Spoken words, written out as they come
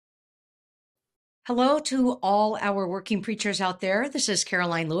Hello to all our working preachers out there. This is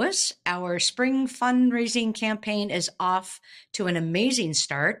Karoline Lewis. Our spring fundraising campaign is off to an amazing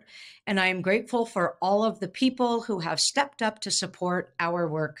start, and I am grateful for all of the people who have stepped up to support our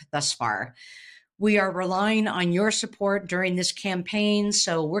work thus far. We are relying on your support during this campaign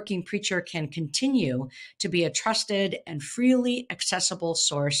so Working Preacher can continue to be a trusted and freely accessible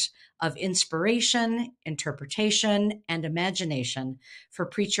source of inspiration, interpretation, and imagination for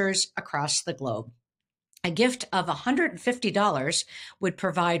preachers across the globe. A gift of $150 would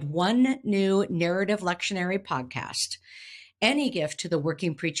provide one new narrative lectionary podcast. Any gift to the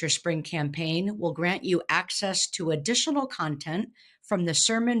Working Preacher Spring campaign will grant you access to additional content from the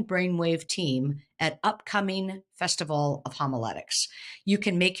Sermon Brainwave team at upcoming Festival of Homiletics. You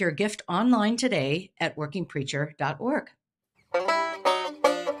can make your gift online today at workingpreacher.org.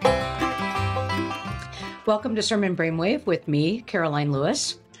 Welcome to Sermon Brainwave with me, Karoline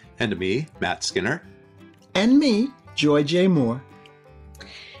Lewis. And me, Matt Skinner. And me, Joy J. Moore.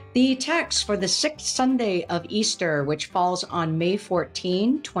 The texts for the sixth Sunday of Easter, which falls on May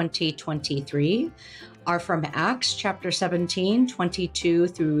 14, 2023, are from Acts chapter 17, 22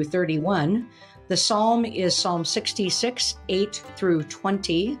 through 31. The psalm is Psalm 66, 8 through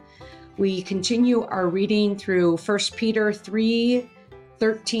 20. We continue our reading through 1 Peter 3,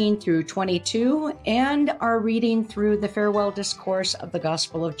 13 through 22, and our reading through the farewell discourse of the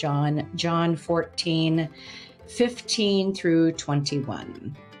Gospel of John, John 14, 15 through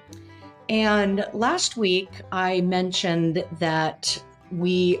 21. And last week, I mentioned that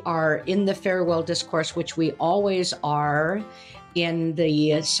we are in the farewell discourse, which we always are in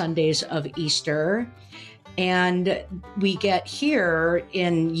the Sundays of Easter. And we get here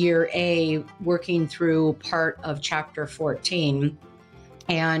in year A, working through part of chapter 14.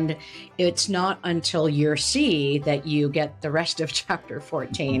 And it's not until year C that you get the rest of chapter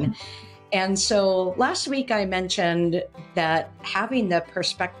 14. And so last week I mentioned that having the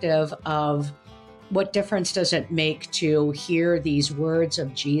perspective of what difference does it make to hear these words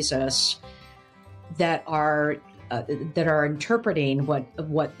of Jesus that are interpreting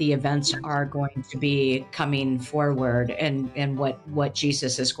what the events are going to be coming forward and what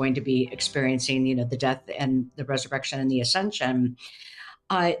Jesus is going to be experiencing, the death and the resurrection and the ascension.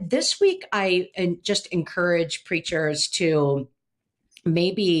 This week, I just encourage preachers to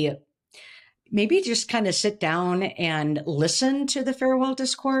maybe just kind of sit down and listen to the farewell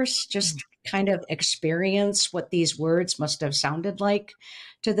discourse, just kind of experience what these words must have sounded like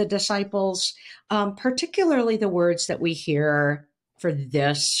to the disciples, particularly the words that we hear for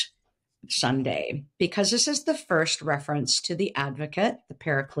this Sunday, because this is the first reference to the advocate, the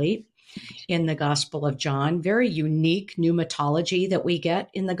paraclete, in the Gospel of John. Very unique pneumatology that we get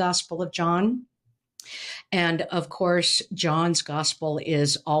in the Gospel of John. And of course, John's Gospel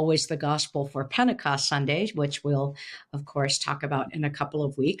is always the Gospel for Pentecost Sunday, which we'll, of course, talk about in a couple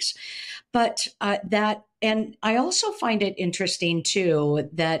of weeks. But and I also find it interesting, too,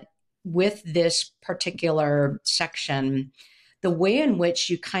 that with this particular section, the way in which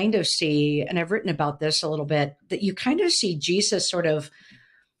you kind of see, and I've written about this a little bit, that you kind of see Jesus sort of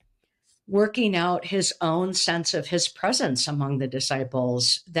working out his own sense of his presence among the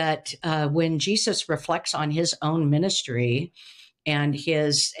disciples, that when Jesus reflects on his own ministry and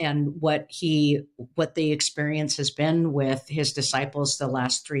what the experience has been with his disciples the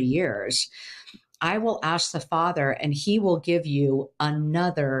last 3 years, I will ask the Father and he will give you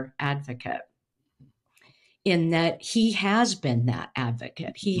another advocate. In that he has been that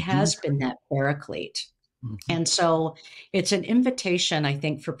advocate. He has been that paraclete. And so it's an invitation, I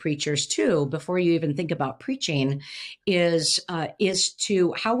think, for preachers too, before you even think about preaching, is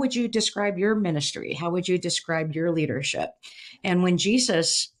to, how would you describe your ministry? How would you describe your leadership? And when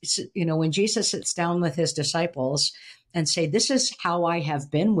Jesus sits down with his disciples and say, this is how I have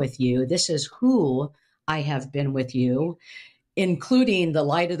been with you, this is who I have been with you, including the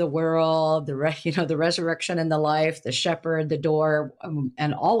light of the world, the resurrection and the life, the shepherd, the door,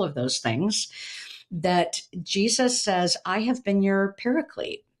 and all of those things, that Jesus says, I have been your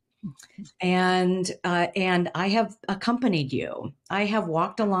paraclete, and I have accompanied you. I have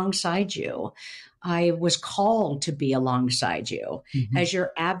walked alongside you. I was called to be alongside you as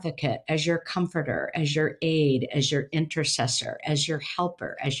your advocate, as your comforter, as your aid, as your intercessor, as your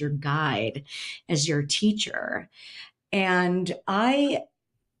helper, as your guide, as your teacher. And I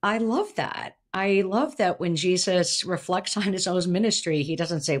love that. I love that when Jesus reflects on his own ministry, he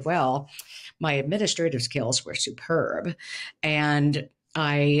doesn't say, well, my administrative skills were superb and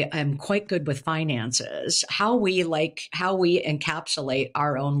I am quite good with finances. How we encapsulate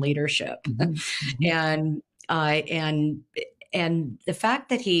our own leadership. And the fact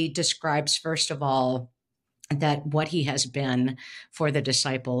that he describes, first of all, that what he has been for the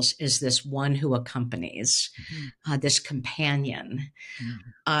disciples is this one who accompanies, this companion.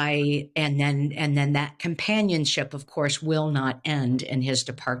 And then that companionship, of course, will not end in his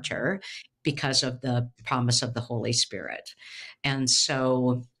departure because of the promise of the Holy Spirit. And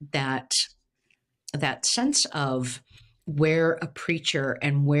so that sense of where a preacher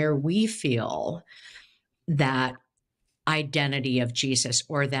and where we feel that identity of Jesus,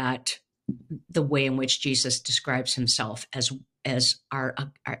 or that the way in which Jesus describes himself as our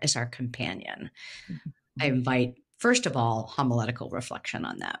companion. I invite, first of all, homiletical reflection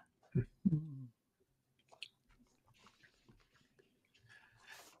on that.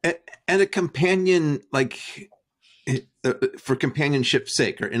 And a companion, like, for companionship's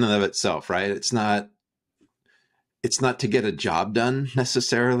sake, or in and of itself, right? It's not to get a job done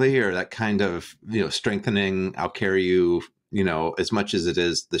necessarily, or that kind of, strengthening, I'll carry you, as much as it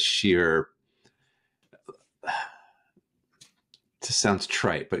is the sheer, it sounds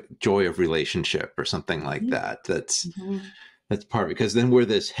trite, but joy of relationship or something like that. That's part, because then where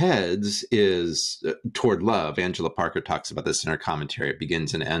this heads is toward love. Angela Parker talks about this in her commentary. It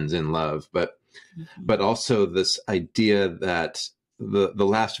begins and ends in love, but also this idea that the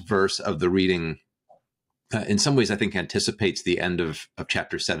last verse of the reading, in some ways, I think anticipates the end of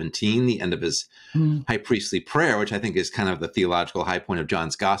chapter 17, the end of his high priestly prayer, which I think is kind of the theological high point of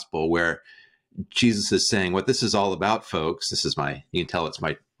John's gospel, where Jesus is saying, what this is all about, folks, this is you can tell it's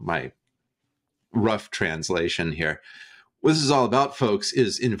my rough translation here. What this is all about, folks,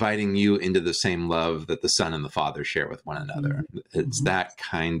 is inviting you into the same love that the Son and the Father share with one another. It's that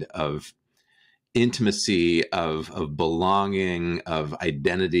kind of intimacy, of belonging, of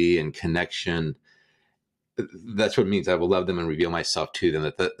identity and connection. That's what it means. I will love them and reveal myself to them.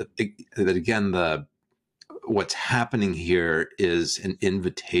 That again, what's happening here is an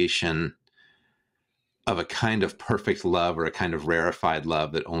invitation of a kind of perfect love, or a kind of rarefied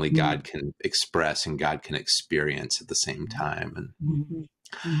love that only God can express and God can experience at the same time. And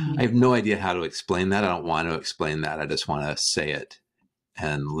I have no idea how to explain that. I don't want to explain that. I just want to say it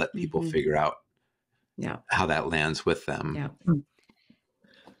and let people figure out how that lands with them. Yeah.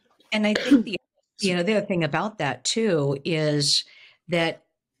 And I think the other thing about that too is that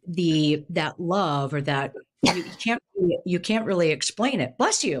that love, or that you can't really explain it.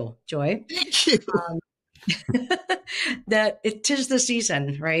 Bless you, Joy. Thank you. That it is the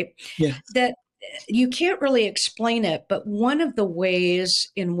season, right? Yeah. That you can't really explain it, but one of the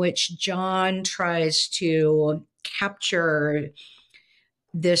ways in which John tries to capture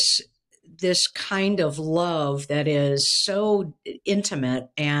this kind of love that is so intimate,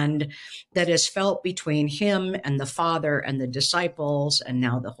 and that is felt between him and the Father and the disciples, and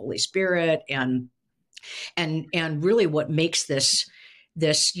now the Holy Spirit, and really what makes this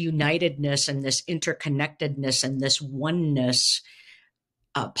unitedness and this interconnectedness and this oneness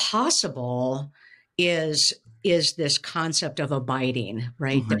possible is this concept of abiding,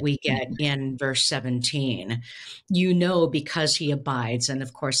 right? That we get in verse 17, because he abides. And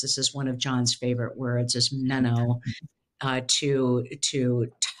of course, this is one of John's favorite words, is meno,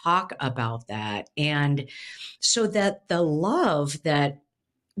 to talk about that. And so that the love that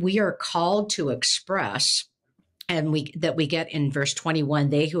we are called to express, and we get in verse 21,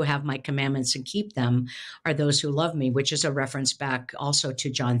 they who have my commandments and keep them are those who love me, which is a reference back also to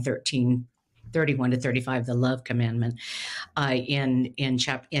John 13, 31 to 35, the love commandment in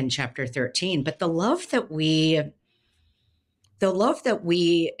chapter 13. But the love that we,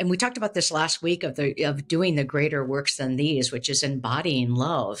 and we talked about this last week, of doing the greater works than these, which is embodying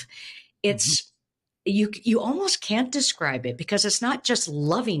love. It's, you almost can't describe it, because it's not just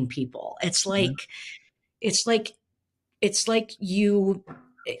loving people. It's like you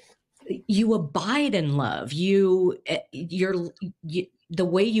abide in love. The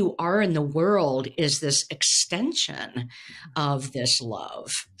way you are in the world is this extension of this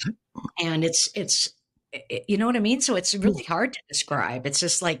love. And it's you know what I mean? So it's really hard to describe. It's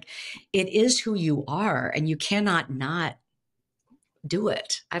just like, it is who you are, and you cannot not do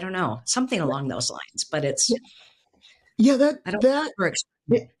it. I don't know, something along those lines, but it's,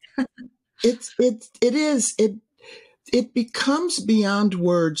 it becomes beyond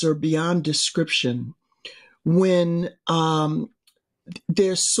words or beyond description when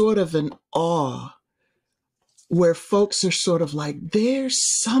there's sort of an awe, where folks are sort of like, there's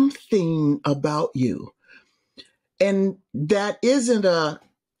something about you. And that isn't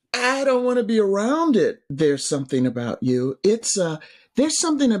I don't want to be around it. There's something about you. It's there's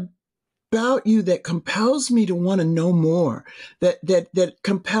something about you that compels me to want to know more, that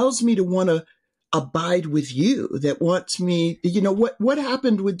compels me to want to abide with you, that wants me, what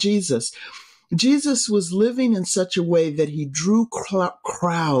happened with Jesus? Jesus was living in such a way that he drew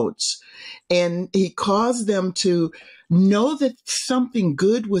crowds, and he caused them to know that something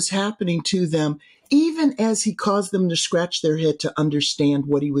good was happening to them, even as he caused them to scratch their head to understand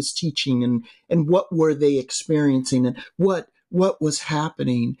what he was teaching and what were they experiencing and what was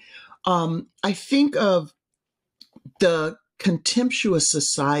happening. I think of the contemptuous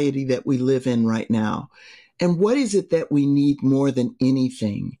society that we live in right now. And what is it that we need more than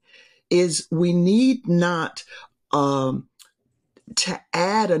anything is we need not to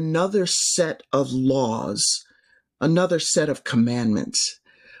add another set of laws, another set of commandments,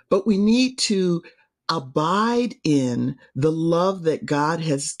 but we need to abide in the love that God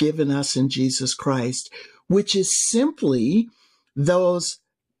has given us in Jesus Christ, which is simply those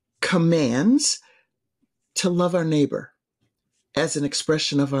commands to love our neighbor as an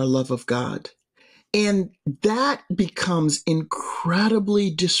expression of our love of God. And that becomes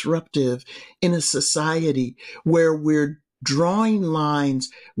incredibly disruptive in a society where we're drawing lines,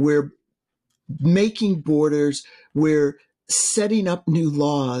 we're making borders, we're setting up new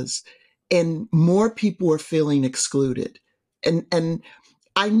laws, and more people are feeling excluded. And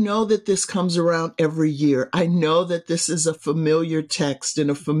I know that this comes around every year. I know that this is a familiar text in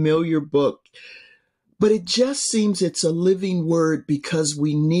a familiar book, but it just seems it's a living word because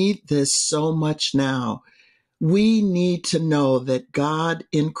we need this so much now. We need to know that God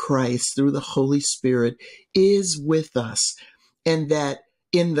in Christ through the Holy Spirit is with us, and that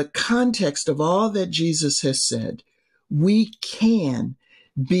in the context of all that Jesus has said, we can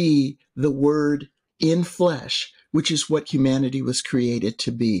be the Word in flesh, which is what humanity was created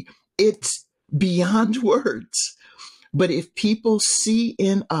to be. It's beyond words. But if people see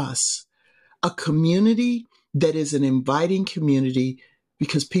in us a community that is an inviting community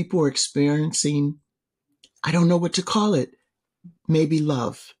because people are experiencing, I don't know what to call it, maybe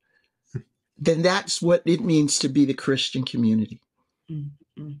love, then that's what it means to be the Christian community.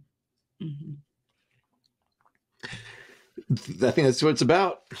 Mm-hmm. Mm-hmm. I think that's what it's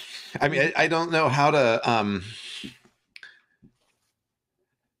about. I mean, I don't know how to.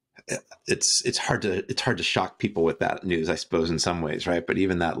 It's hard to shock people with that news, I suppose, in some ways, right? But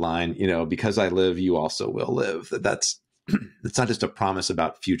even that line, because I live, you also will live. That's it's not just a promise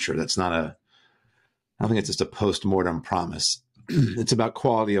about future. I don't think it's just a post-mortem promise. It's about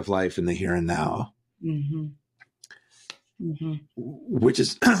quality of life in the here and now. Mm-hmm. Mm-hmm. Which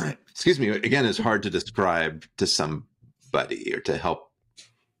is, excuse me, again, is hard to describe to somebody or to help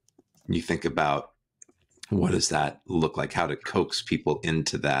you think about what does that look like, how to coax people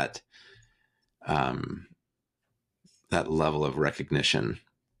into that, that level of recognition.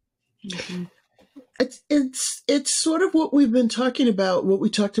 Mm-hmm. It's sort of what we've been talking about, what we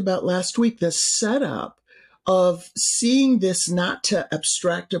talked about last week, the setup of seeing this not to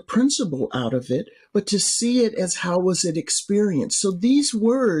abstract a principle out of it, but to see it as how was it experienced. So these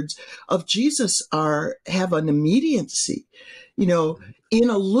words of Jesus have an immediacy. In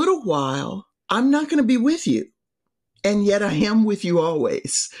a little while, I'm not going to be with you, and yet I am with you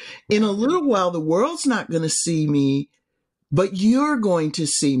always. In a little while, the world's not going to see me, but you're going to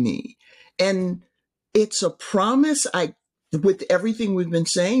see me. And it's a promise. With everything we've been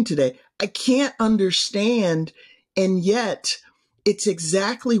saying today, I can't understand. And yet it's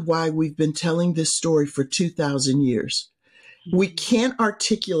exactly why we've been telling this story for 2,000 years. We can't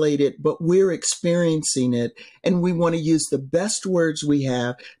articulate it, but we're experiencing it. And we want to use the best words we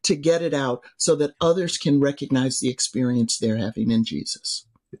have to get it out so that others can recognize the experience they're having in Jesus.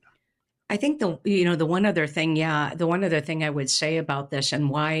 I think the one other thing I would say about this, and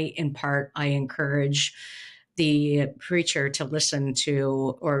why in part I encourage the preacher to listen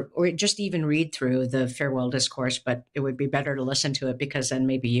to or just even read through the farewell discourse, but it would be better to listen to it because then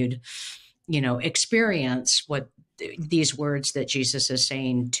maybe you'd experience what these words that Jesus is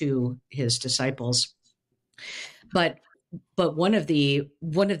saying to his disciples. But one of the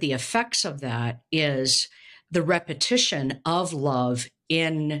effects of that is the repetition of love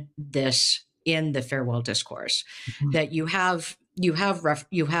in the farewell discourse. Mm-hmm. That you have John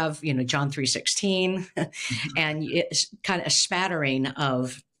 3:16, and it's kind of a smattering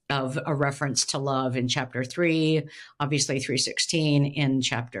of a reference to love in chapter 3, obviously 3:16 in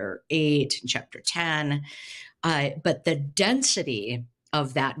chapter 8, in chapter 10, but the density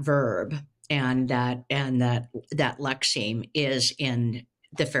of that verb and that lexeme is in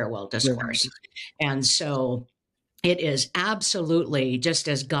the farewell discourse. And so it is absolutely just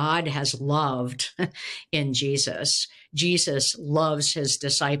as God has loved in Jesus. Jesus loves his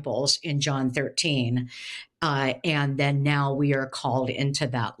disciples in John 13. And then now we are called into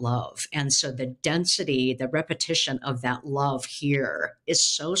that love. And so the density, the repetition of that love here is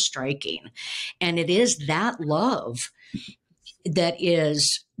so striking. And it is that love that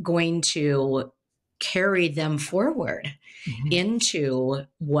is going to carry them forward into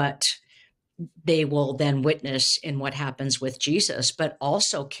what they will then witness in what happens with Jesus, but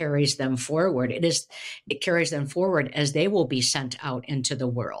also carries them forward. It carries them forward as they will be sent out into the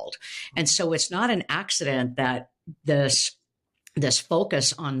world. And so it's not an accident that this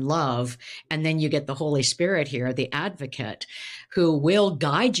focus on love, and then you get the Holy Spirit here, the advocate, who will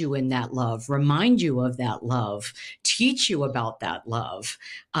guide you in that love, remind you of that love, teach you about that love,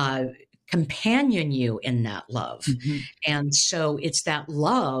 companion you in that love. And so it's that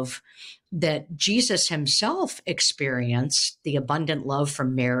love that Jesus himself experienced, the abundant love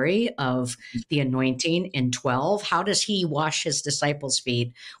from Mary of the anointing in 12. How does he wash his disciples'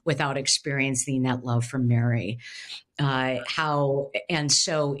 feet without experiencing that love from Mary? And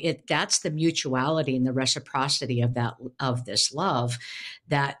so that's the mutuality and the reciprocity of this love,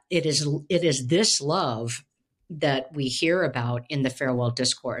 that it is this love that we hear about in the farewell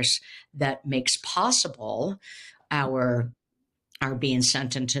discourse that makes possible our being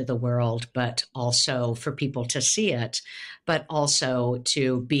sent into the world, but also for people to see it, but also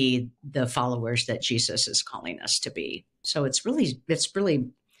to be the followers that Jesus is calling us to be. So it's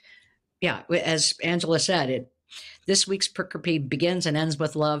really, yeah, as Angela said, this week's pericope begins and ends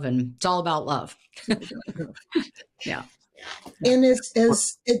with love, and it's all about love. Yeah. And it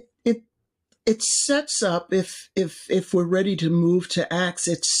sets up, if we're ready to move to Acts,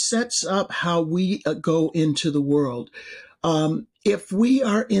 it sets up how we go into the world. If we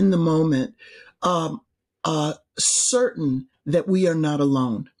are in the moment, certain that we are not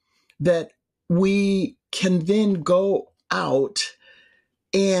alone, that we can then go out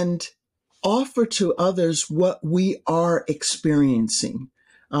and offer to others what we are experiencing.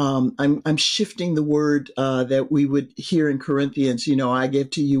 I'm shifting the word that we would hear in Corinthians, I give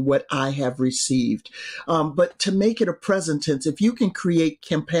to you what I have received. But to make it a present tense, if you can create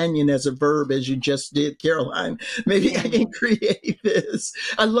companion as a verb, as you just did, Karoline, maybe I can create this.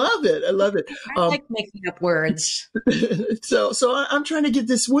 I love it. I like making up words. So I'm trying to get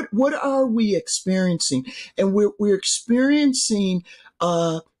this. What are we experiencing? And we're experiencing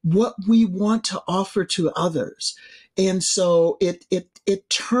what we want to offer to others. And so it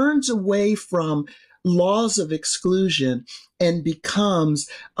turns away from laws of exclusion and becomes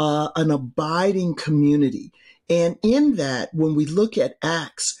an abiding community. And in that, when we look at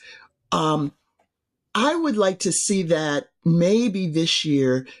Acts, I would like to see that maybe this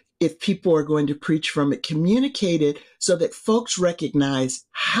year, if people are going to preach from it, communicate it so that folks recognize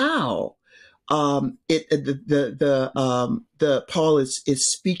how Paul is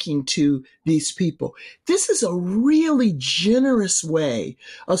speaking to these people. This is a really generous way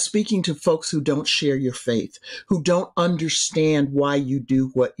of speaking to folks who don't share your faith, who don't understand why you do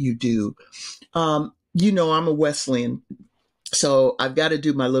what you do. I'm a Wesleyan, so I've got to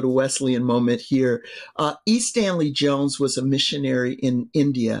do my little Wesleyan moment here. E. Stanley Jones was a missionary in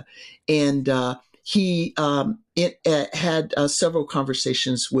India, and he had several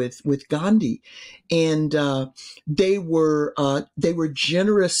conversations with Gandhi, and they were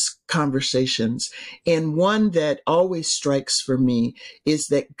generous conversations. And one that always strikes for me is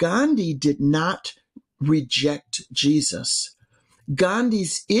that Gandhi did not reject Jesus.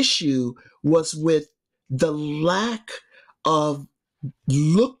 Gandhi's issue was with the lack of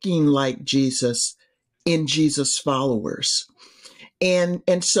looking like Jesus in Jesus' followers. And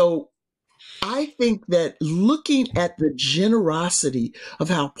so I think that looking at the generosity of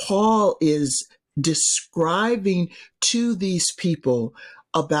how Paul is describing to these people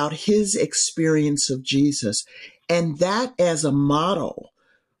about his experience of Jesus, and that as a model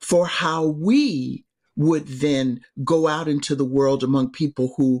for how we would then go out into the world among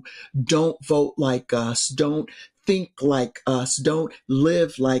people who don't vote like us, don't think like us, don't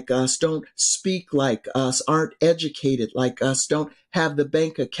live like us, don't speak like us, aren't educated like us, don't have the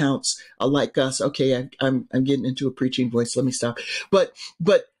bank accounts like us. Okay, I'm getting into a preaching voice. Let me stop. But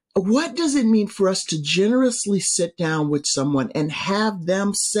what does it mean for us to generously sit down with someone and have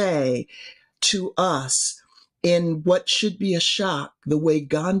them say to us, in what should be a shock, the way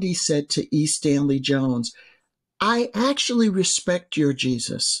Gandhi said to E. Stanley Jones, I actually respect your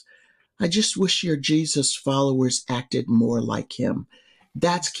Jesus. I just wish your Jesus followers acted more like him.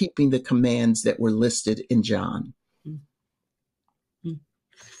 That's keeping the commands that were listed in John.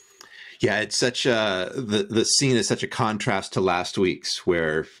 Yeah, it's such the scene is such a contrast to last week's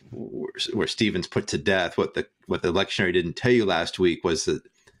where Stephen's put to death. What the lectionary didn't tell you last week was that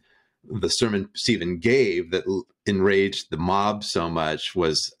the sermon Stephen gave that enraged the mob so much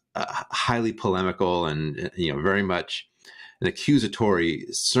was highly polemical and, very much an accusatory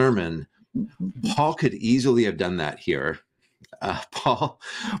sermon. Paul could easily have done that here. Paul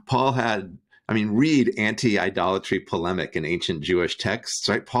had, read anti-idolatry polemic in ancient Jewish texts,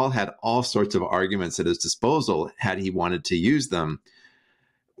 right? Paul had all sorts of arguments at his disposal had he wanted to use them.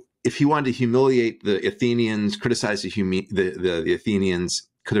 If he wanted to humiliate the Athenians, criticize the Athenians,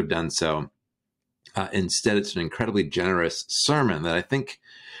 could have done so. Instead, it's an incredibly generous sermon that I think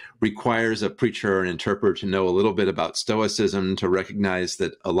requires a preacher or an interpreter to know a little bit about Stoicism, to recognize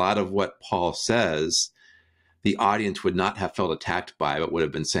that a lot of what Paul says, the audience would not have felt attacked by, but would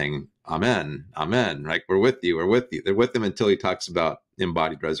have been saying, Amen, Amen, right? We're with you, we're with you. They're with him until he talks about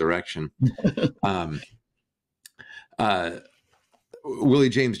embodied resurrection. Willie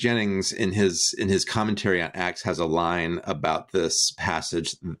James Jennings, in his commentary on Acts, has a line about this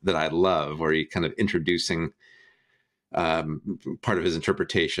passage that I love, where he kind of introducing part of his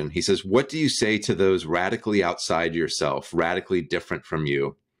interpretation. He says, "What do you say to those radically outside yourself, radically different from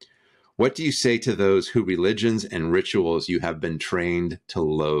you? What do you say to those whose religions and rituals you have been trained to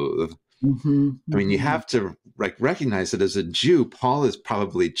loathe?" You have to recognize that as a Jew, Paul is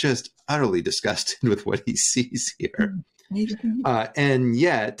probably just utterly disgusted with what he sees here. And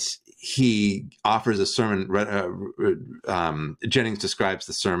yet he offers a sermon. Jennings describes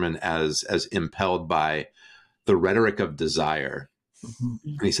the sermon as impelled by the rhetoric of desire.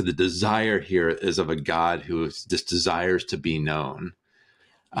 And he said the desire here is of a God who just desires to be known,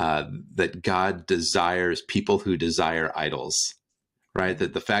 that God desires people who desire idols, right?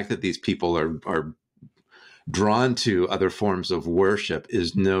 That the fact that these people are drawn to other forms of worship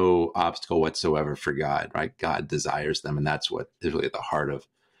is no obstacle whatsoever for God, right? God desires them, and that's what is really at the heart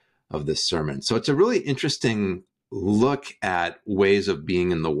of this sermon. So it's a really interesting look at ways of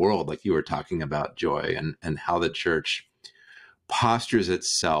being in the world, like you were talking about, Joy, and how the church postures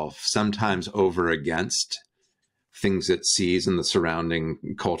itself sometimes over against things it sees in the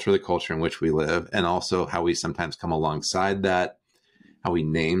surrounding culture, the culture in which we live, and also how we sometimes come alongside that, how we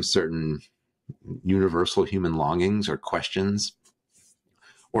name certain universal human longings or questions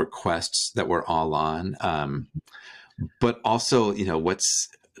or quests that we're all on. But also,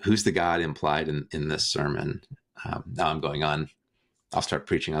 who's the God implied in this sermon? Now I'm going on. I'll start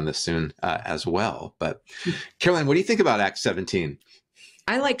preaching on this soon as well. But Karoline, what do you think about Acts 17?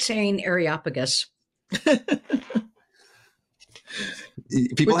 I like saying Areopagus.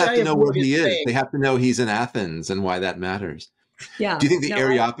 People have to know where he is. They have to know he's in Athens and why that matters. Yeah. Do you think the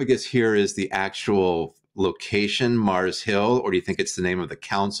Areopagus here is the actual location, Mars Hill, or do you think it's the name of the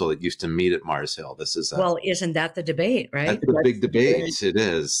council that used to meet at Mars Hill? Well, isn't that the debate, right? That's the big debate. It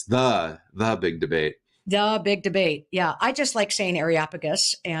is the big debate. The big debate. Yeah. I just like saying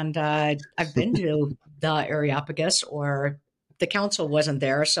Areopagus, and I've been to the Areopagus, or the council wasn't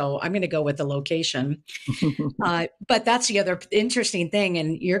there, so I'm going to go with the location. But that's the other interesting thing,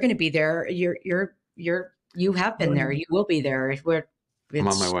 and you're going to be there. You have been there. You will be there. I'm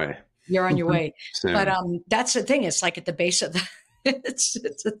on my way. You're on your way. Soon. But that's the thing. It's like at the base of the it's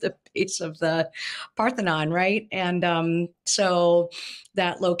at the base of the Parthenon, right? And so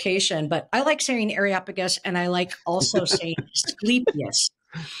that location. But I like saying Areopagus, and I like also saying Asclepius.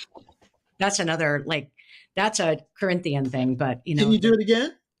 That's another, that's a Corinthian thing, but Can you do it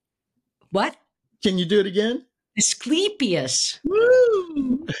again? What? Can you do it again? Asclepius.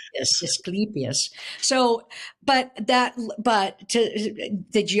 Woo! Yes, Asclepius. So, the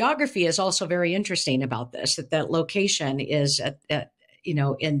geography is also very interesting about this. That location is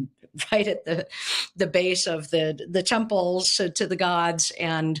right at the base of the temples to the gods,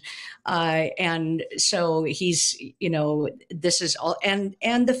 and so he's this is all, and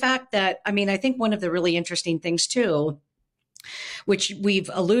the fact that I think one of the really interesting things too, which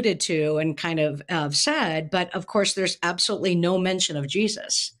we've alluded to and kind of said, but of course there's absolutely no mention of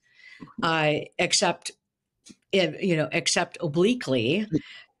Jesus, except obliquely,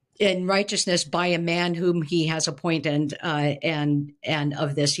 in righteousness by a man whom he has appointed, and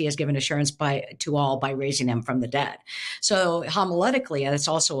of this he has given assurance to all by raising him from the dead. So homiletically, that's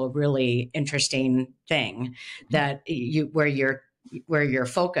also a really interesting thing, that where your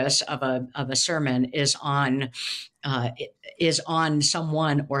focus of a sermon is on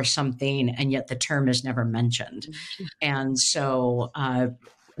someone or something, and yet the term is never mentioned. And so,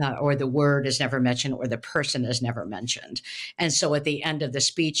 or the word is never mentioned, or the person is never mentioned. And so at the end of the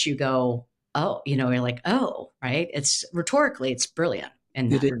speech, you go, oh, you're like, oh, right. It's rhetorically, it's brilliant in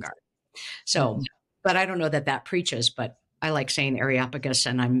that regard. So, but I don't know that preaches, but I like saying Areopagus,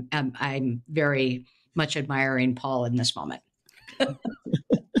 and I'm very much admiring Paul in this moment.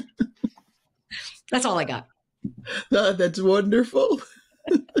 That's all I got. That's wonderful.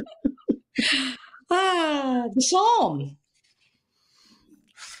 The Psalm.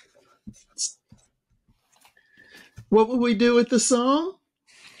 What would we do with the song?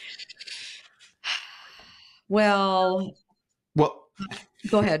 Well,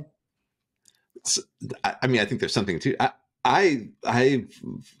 go ahead. I mean, I think there's something to. I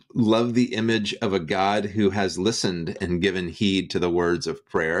love the image of a God who has listened and given heed to the words of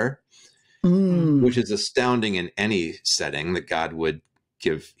prayer, which is astounding in any setting, that God would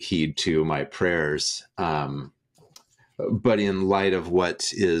give heed to my prayers. But in light of what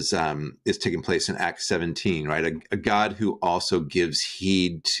is taking place in Acts 17, right? A God who also gives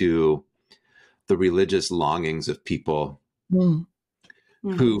heed to the religious longings of people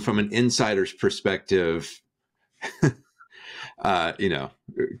who, from an insider's perspective,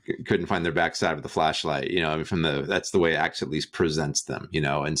 couldn't find their backside with the flashlight, I mean, that's the way Acts at least presents them,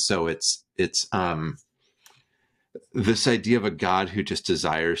 and so it's this idea of a God who just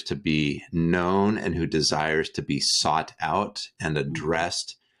desires to be known and who desires to be sought out and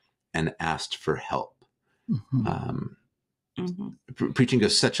addressed and asked for help. Preaching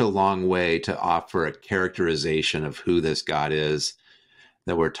goes such a long way to offer a characterization of who this God is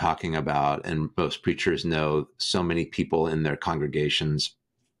that we're talking about. And most preachers know so many people in their congregations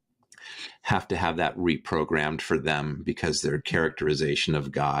have to have that reprogrammed for them because their characterization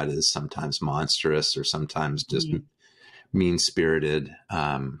of God is sometimes monstrous or sometimes just mean-spirited.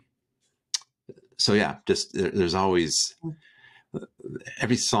 So yeah, just there's always,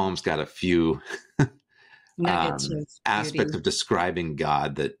 every Psalm's got a few aspects of describing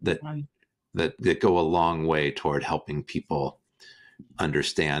God that go a long way toward helping people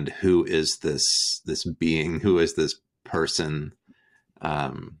understand who is this being, who is this person,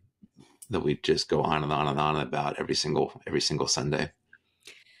 that we just go on and on and on about every single Sunday.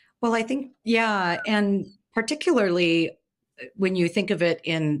 Well, I think, yeah. And particularly when you think of it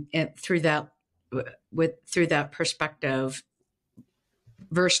through that perspective,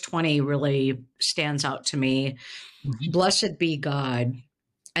 verse 20 really stands out to me. Blessed be God.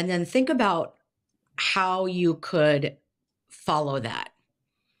 And then think about how you could follow that.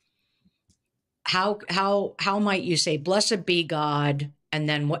 How might you say, blessed be God? And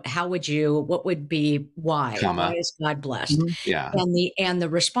then what would be why? Comma. Why is God blessed? Yeah. And the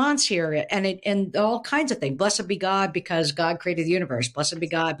response here, and all kinds of things. Blessed be God because God created the universe. Blessed be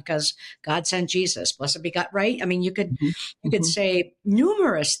God because God sent Jesus. Blessed be God, right? I mean, you could say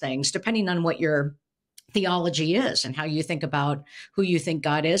numerous things depending on what your theology is and how you think about who you think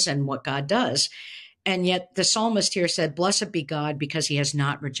God is and what God does. And yet the psalmist here said, blessed be God because he has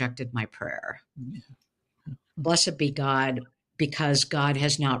not rejected my prayer. Blessed be God because God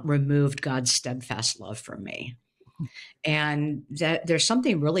has not removed God's steadfast love from me. And that there's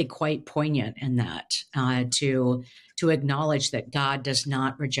something really quite poignant in that, to acknowledge that God does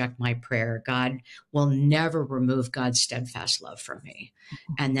not reject my prayer. God will never remove God's steadfast love from me.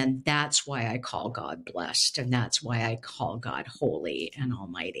 And then that's why I call God blessed. And that's why I call God holy and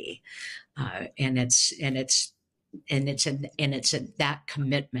almighty. And it's that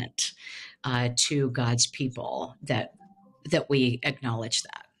commitment to God's people that we acknowledge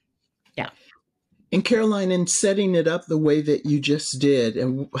that. Yeah. And Karoline, in setting it up the way that you just did,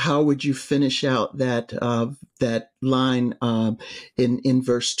 and how would you finish out that line in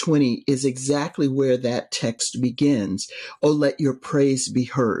verse 20 is exactly where that text begins. Oh, let your praise be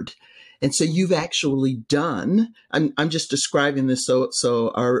heard. And so you've actually done, I'm just describing this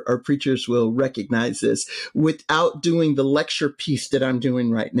so our preachers will recognize this, without doing the lecture piece that I'm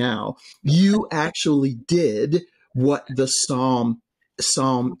doing right now. You actually did what the psalm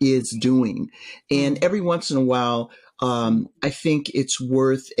is doing. And every once in a while, I think it's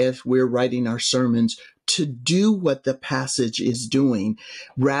worth, as we're writing our sermons, to do what the passage is doing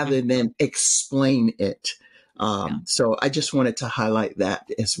rather than explain it. So I just wanted to highlight that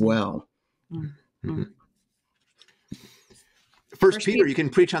as well. First Peter, you can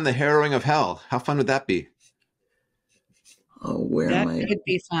preach on the harrowing of hell. How fun would that be? Oh, where am I? That could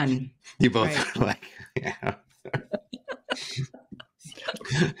be fun. You both are like, yeah.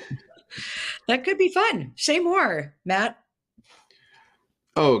 That could be fun. Say more, Matt.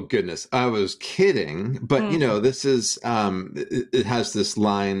 Oh, goodness. I was kidding. But, this is, it has this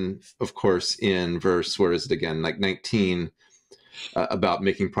line, of course, in verse, where is it again? Like 19, about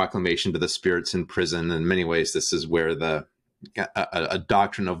making proclamation to the spirits in prison. In many ways, this is where a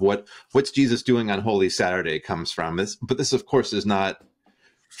doctrine of what's Jesus doing on Holy Saturday comes from. But this, of course, is not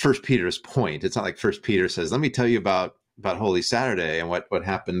First Peter's point. It's not like First Peter says, let me tell you about Holy Saturday and what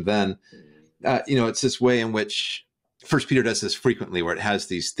happened then. It's this way in which First Peter does this frequently, where it has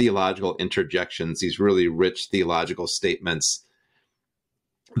these theological interjections, these really rich theological statements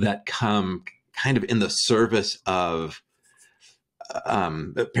that come kind of in the service of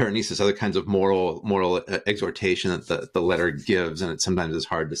paranesis, other kinds of moral exhortation that the letter gives, and it sometimes is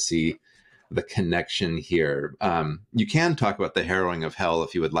hard to see the connection here. You can talk about the harrowing of hell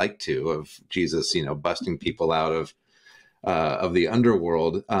if you would like to, of Jesus, busting people out of the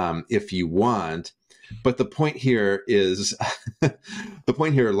underworld, if you want. But the point here is, the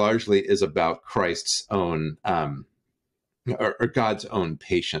point here largely is about Christ's own, or God's own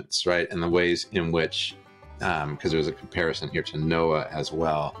patience, right? And the ways in which, because there's a comparison here to Noah as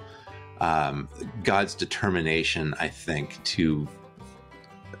well, God's determination, I think, to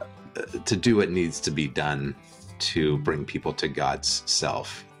do what needs to be done to bring people to God's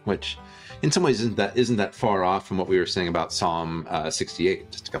self, which in some ways isn't that far off from what we were saying about Psalm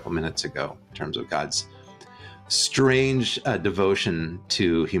 68 just a couple minutes ago, in terms of God's strange devotion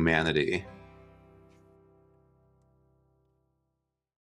to humanity,